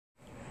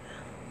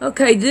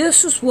Okay,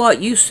 this is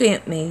what you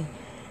sent me.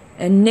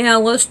 And now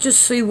let's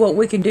just see what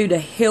we can do to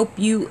help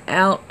you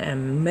out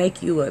and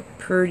make you a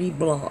pretty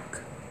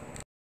block.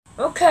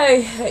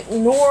 Okay,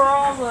 ignore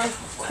all the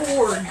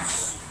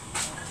cords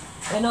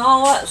and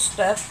all that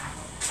stuff,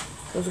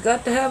 because we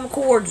got to have the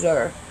cords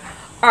there.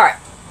 Alright,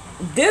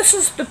 this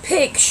is the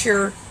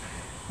picture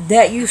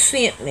that you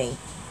sent me.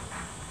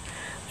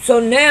 So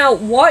now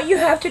what you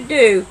have to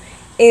do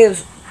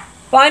is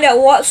find out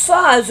what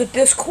size that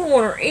this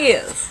corner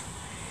is.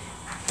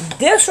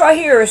 This right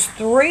here is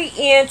 3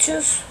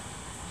 inches.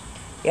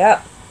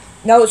 Yep.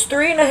 No, it's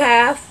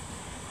 3.5.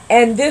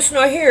 And this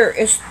right here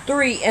is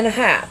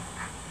 3.5.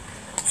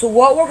 So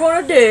what we're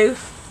going to do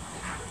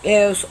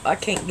is, I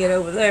can't get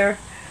over there.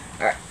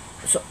 Alright,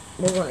 so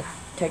we're going to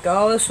take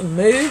all this and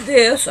move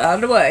this out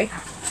of the way.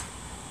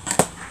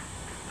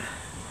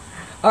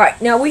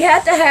 Alright, now we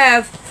have to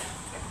have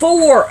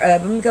 4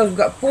 of them because we've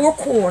got 4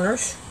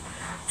 corners.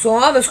 So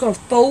I'm just going to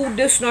fold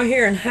this right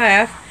here in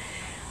half.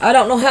 I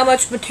don't know how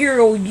much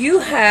material you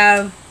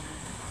have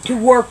to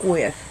work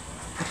with,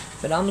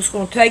 but I'm just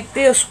going to take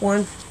this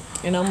one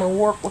and I'm going to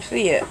work with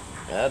it.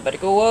 I better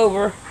go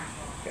over.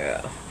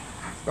 Yeah,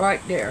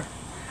 right there.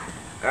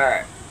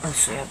 Alright, let's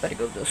see, I better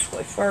go this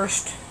way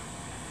first.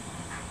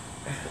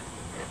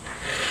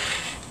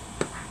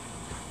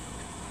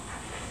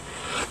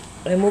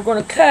 And we're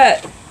going to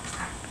cut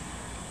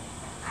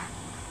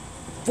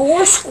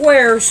 4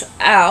 squares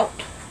out.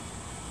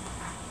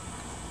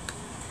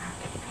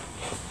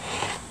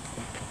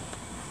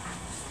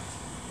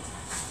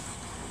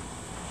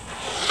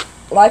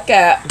 Like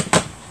that.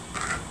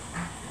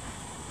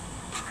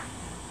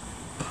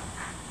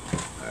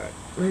 Alright,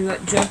 move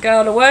that junk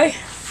out of the way.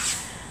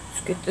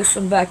 Let's get this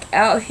one back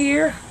out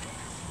here.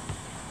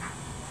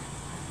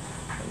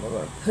 And we're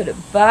going to put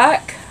it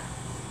back.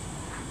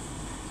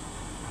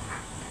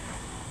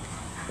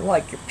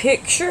 Like your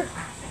picture.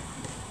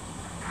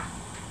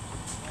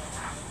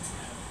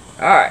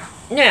 Alright,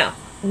 now,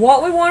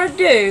 what we want to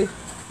do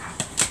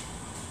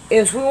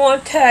is we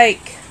want to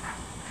take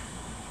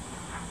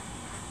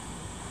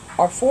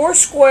our 4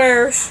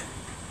 squares,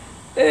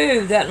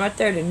 ooh, that right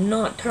there did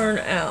not turn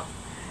out,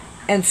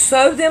 and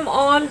sew them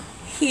on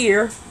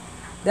here.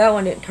 That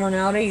one didn't turn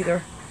out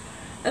either.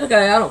 That's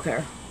okay, I don't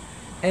care.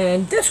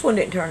 And this one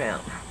didn't turn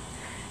out.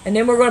 And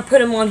then we're going to put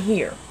them on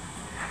here.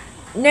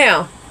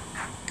 Now,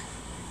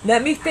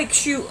 let me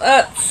fix you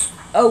up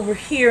over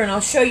here, and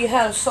I'll show you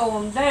how to sew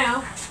them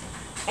down,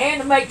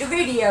 and to make the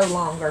video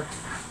longer.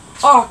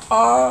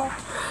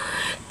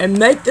 And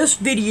make this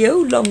video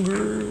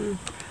longer.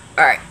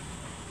 Alright.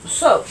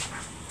 So,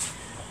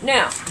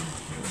 now,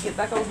 get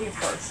back over here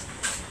first.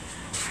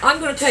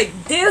 I'm going to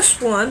take this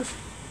one,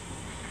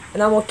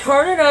 and I'm going to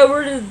turn it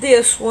over to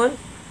this one,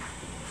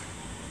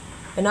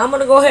 and I'm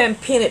going to go ahead and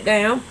pin it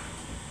down.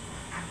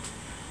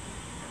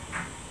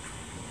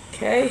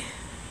 Okay.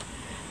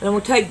 And I'm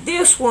going to take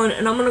this one,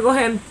 and I'm going to go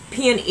ahead and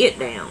pin it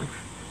down.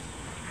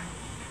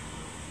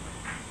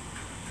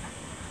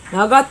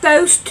 Now, I got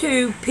those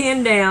 2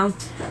 pinned down.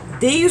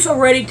 These are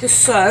ready to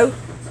sew.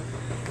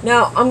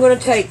 Now, I'm going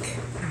to take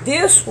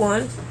this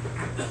one,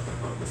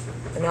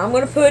 and I'm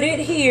going to put it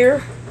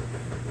here.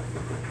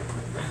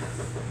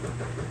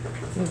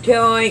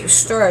 Until I ain't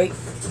straight.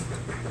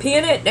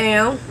 Pin it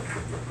down.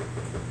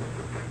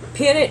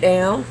 Pin it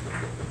down.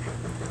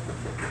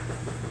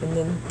 And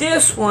then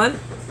this one.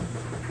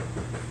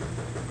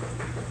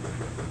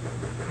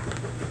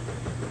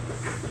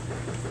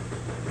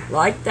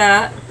 Like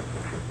that.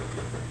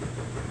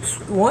 It's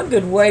one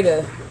good way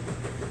to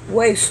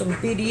waste some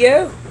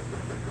video.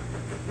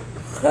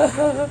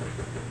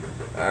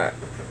 Alright.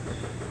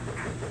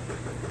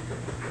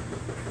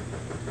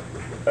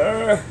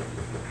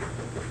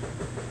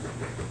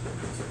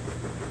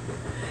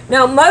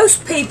 Now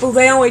most people,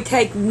 they only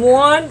take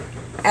one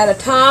at a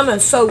time and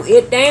sew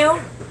it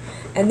down,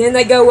 and then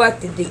they go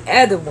up to the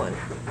other one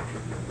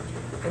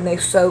and they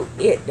sew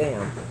it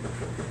down.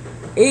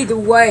 Either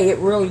way, it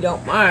really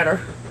don't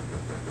matter.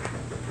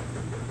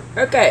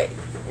 Okay,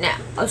 now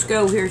let's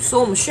go over here to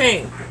sewing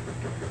machine.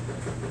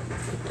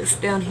 Put this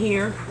down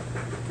here.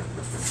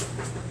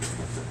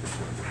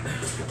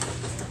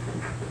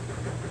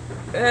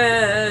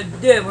 And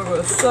then we're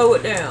going to sew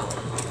it down.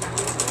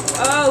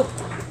 Oh,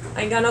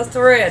 I ain't got no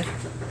thread.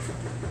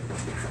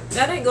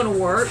 That ain't going to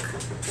work.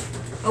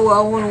 Oh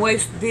well, I want to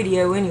waste the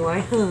video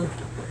anyway.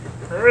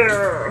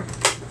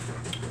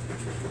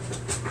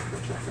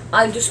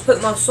 I just put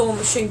my sewing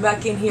machine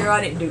back in here. I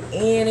didn't do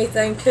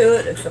anything to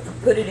it except for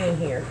put it in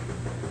here.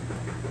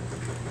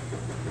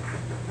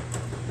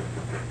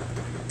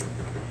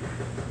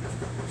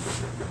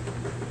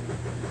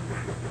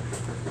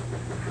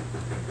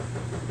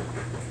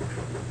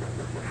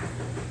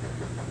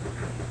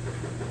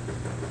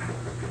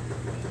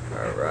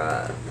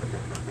 Alright.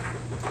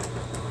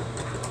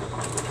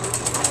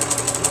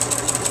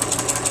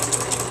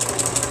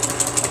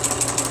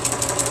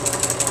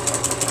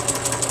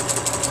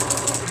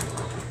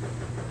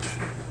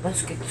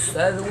 Let's get this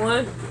other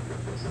one.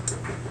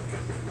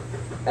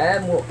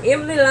 And we'll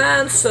Emily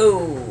line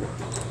sew.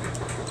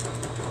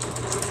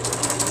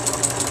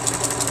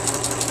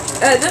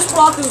 This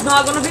block is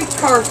not going to be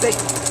perfect.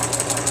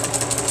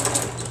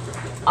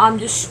 I'm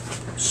just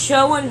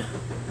showing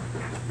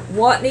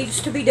what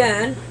needs to be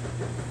done.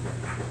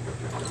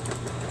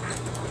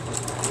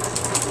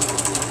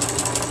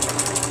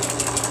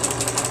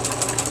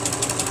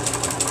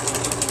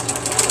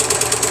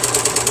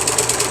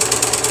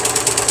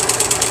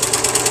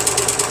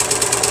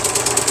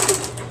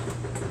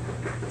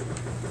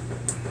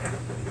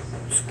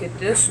 Let's get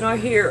this right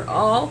here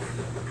off.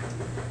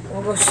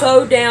 We're going to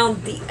sew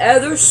down the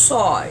other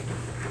side.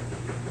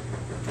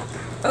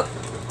 Oh,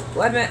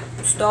 wait a minute.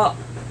 Stop.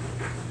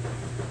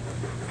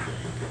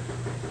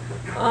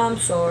 I'm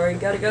sorry.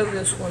 Gotta go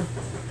this one.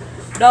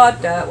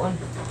 Not that one.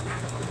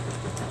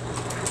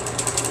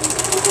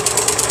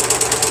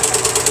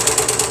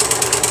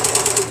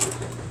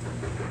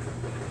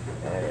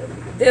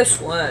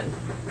 This one.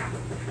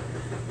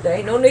 There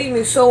ain't no need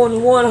me sewing the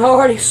one I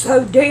already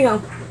sewed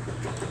down.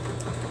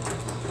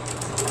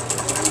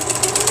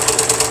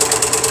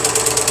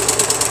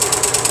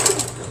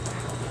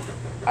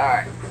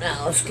 Alright,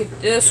 now let's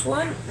get this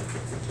one.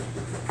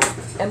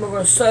 And we're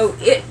going to sew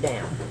it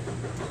down.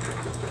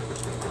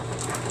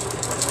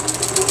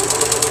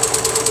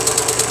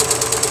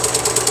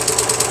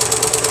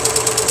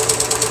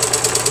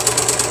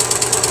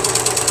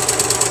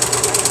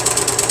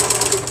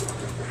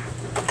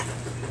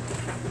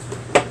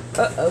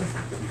 Uh-oh.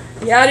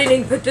 Yeah, I didn't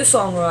even put this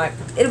on right.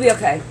 It'll be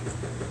okay.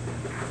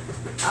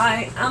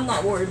 I'm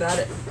not worried about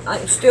it. I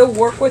can still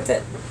work with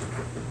it.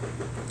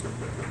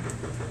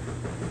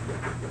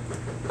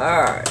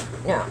 Alright,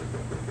 now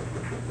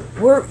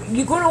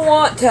you're going to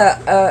want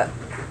to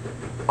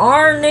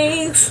iron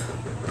these,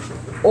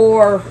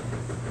 or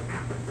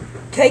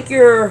take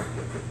your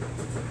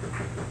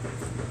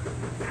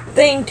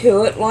thing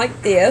to it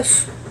like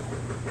this.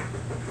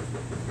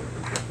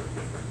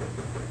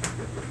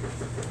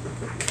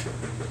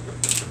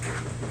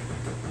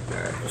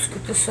 Alright, let's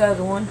get this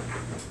other one.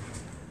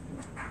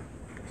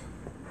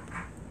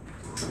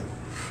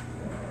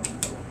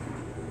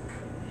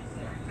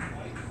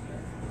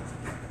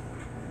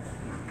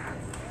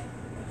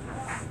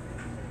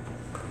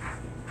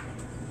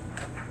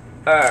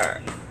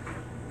 Alright,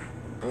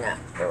 now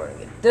we're going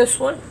to get this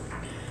one.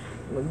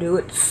 We'll do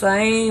it the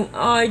same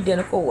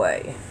identical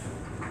way.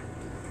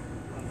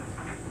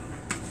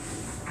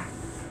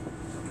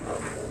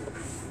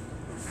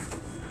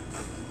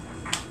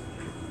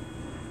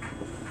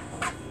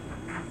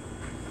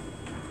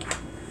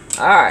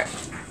 Alright,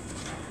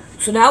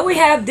 so now we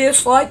have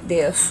this like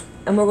this,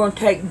 and we're going to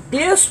take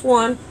this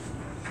one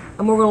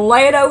and we're going to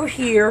lay it over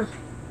here,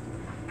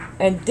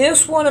 and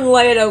this one and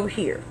lay it over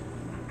here.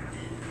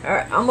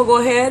 Alright, I'm going to go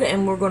ahead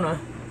and we're going to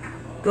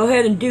go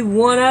ahead and do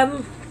one of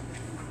them.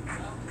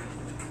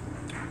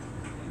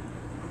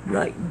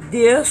 Like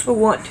this. We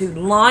want to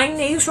line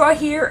these right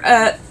here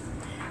up.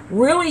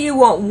 Really, you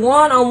want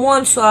one on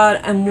one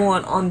side and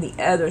one on the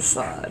other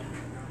side.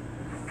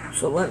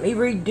 So let me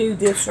redo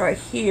this right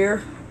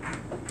here,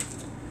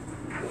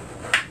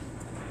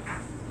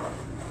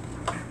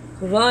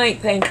 because I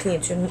ain't paying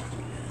attention.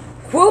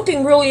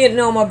 Quilting really isn't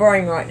on my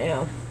brain right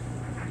now.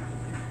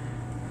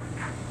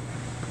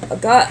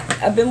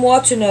 I've been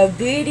watching a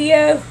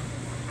video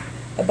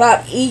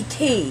about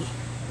E.T.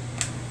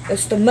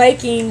 It's the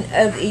making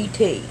of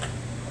E.T.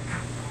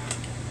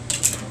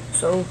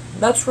 So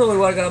that's really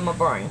what I got in my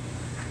brain.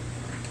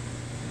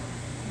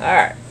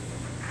 Alright.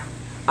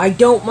 I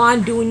don't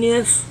mind doing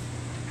this.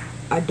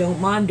 I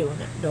don't mind doing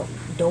it.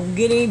 Don't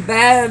get any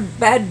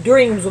bad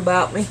dreams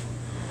about me.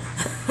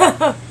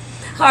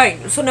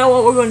 Alright, so now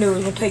what we're going to do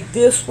is we'll take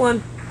this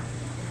one,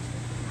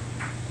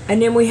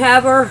 and then we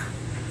have our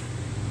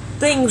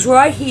things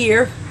right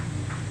here.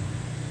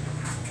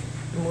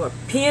 And we're going to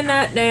pin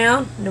that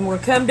down, and then we're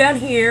going to come down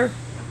here,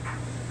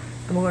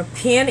 and we're going to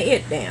pin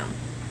it down.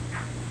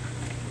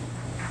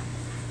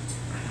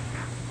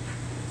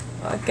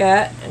 Like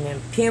that, and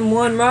then pin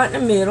one right in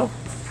the middle.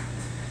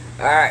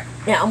 Alright,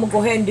 now I'm going to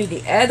go ahead and do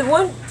the other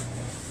one,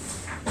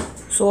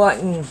 so I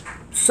can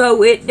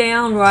sew it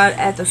down right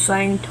at the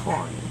same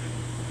time.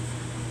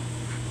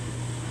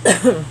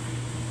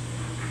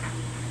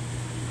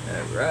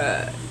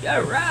 Alright,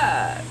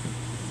 alright.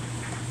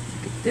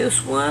 Get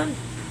this one.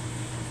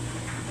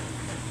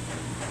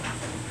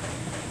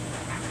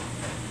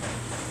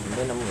 And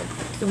then I'm going to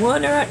put the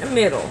one right in the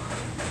middle.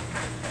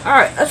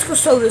 Alright, let's go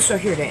sew this right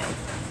here down.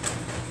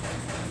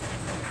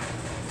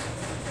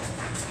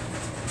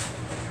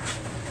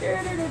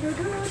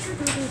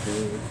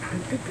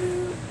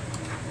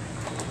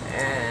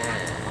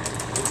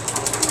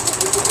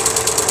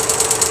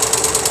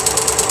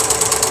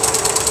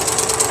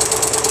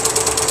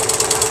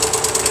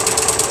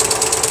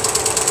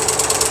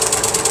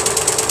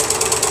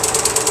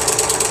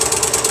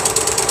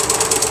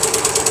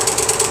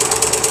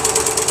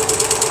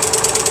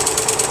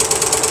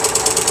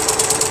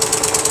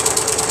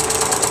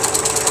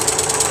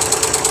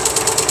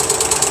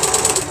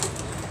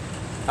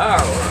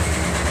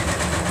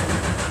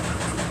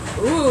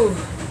 Ooh,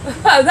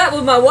 that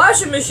was my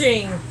washing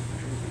machine.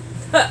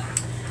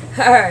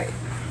 Alright,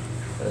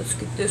 let's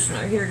get this one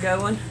right here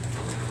going.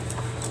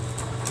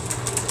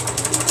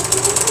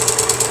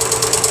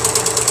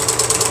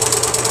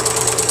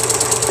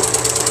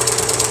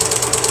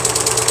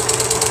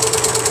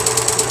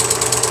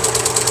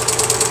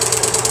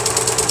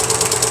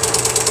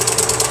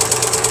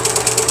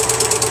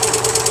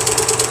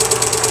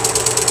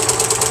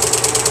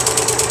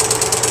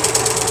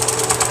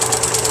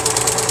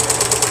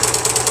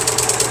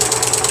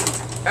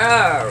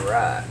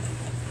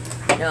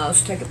 Now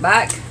let's take it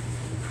back.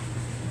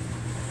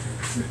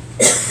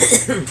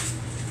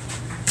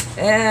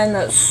 And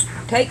let's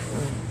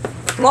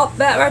plop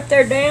that right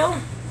there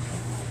down.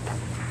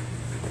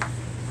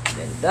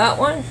 Then that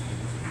one.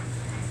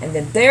 And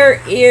then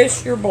there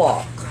is your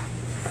block.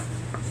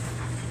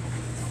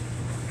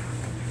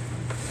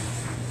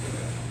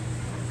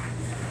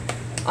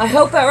 I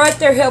hope that right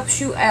there helps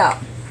you out.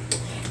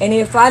 And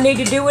if I need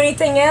to do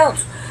anything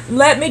else,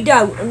 let me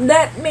know.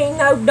 Let me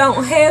know.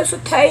 Don't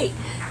hesitate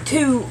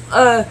to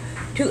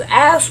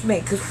ask me,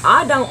 because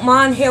I don't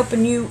mind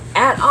helping you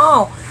at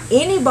all.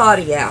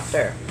 Anybody out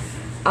there.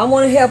 I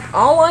want to help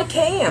all I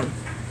can.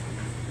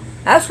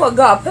 That's what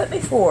God put me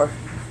for.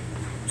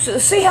 So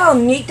see how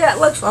neat that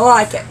looks? I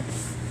like it.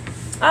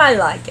 I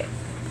like it.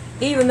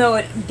 Even though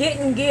it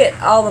didn't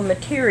get all the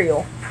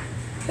material.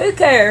 Who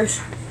cares?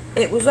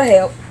 It was a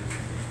help.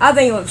 I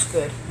think it looks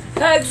good.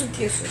 Hugs and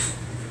kisses.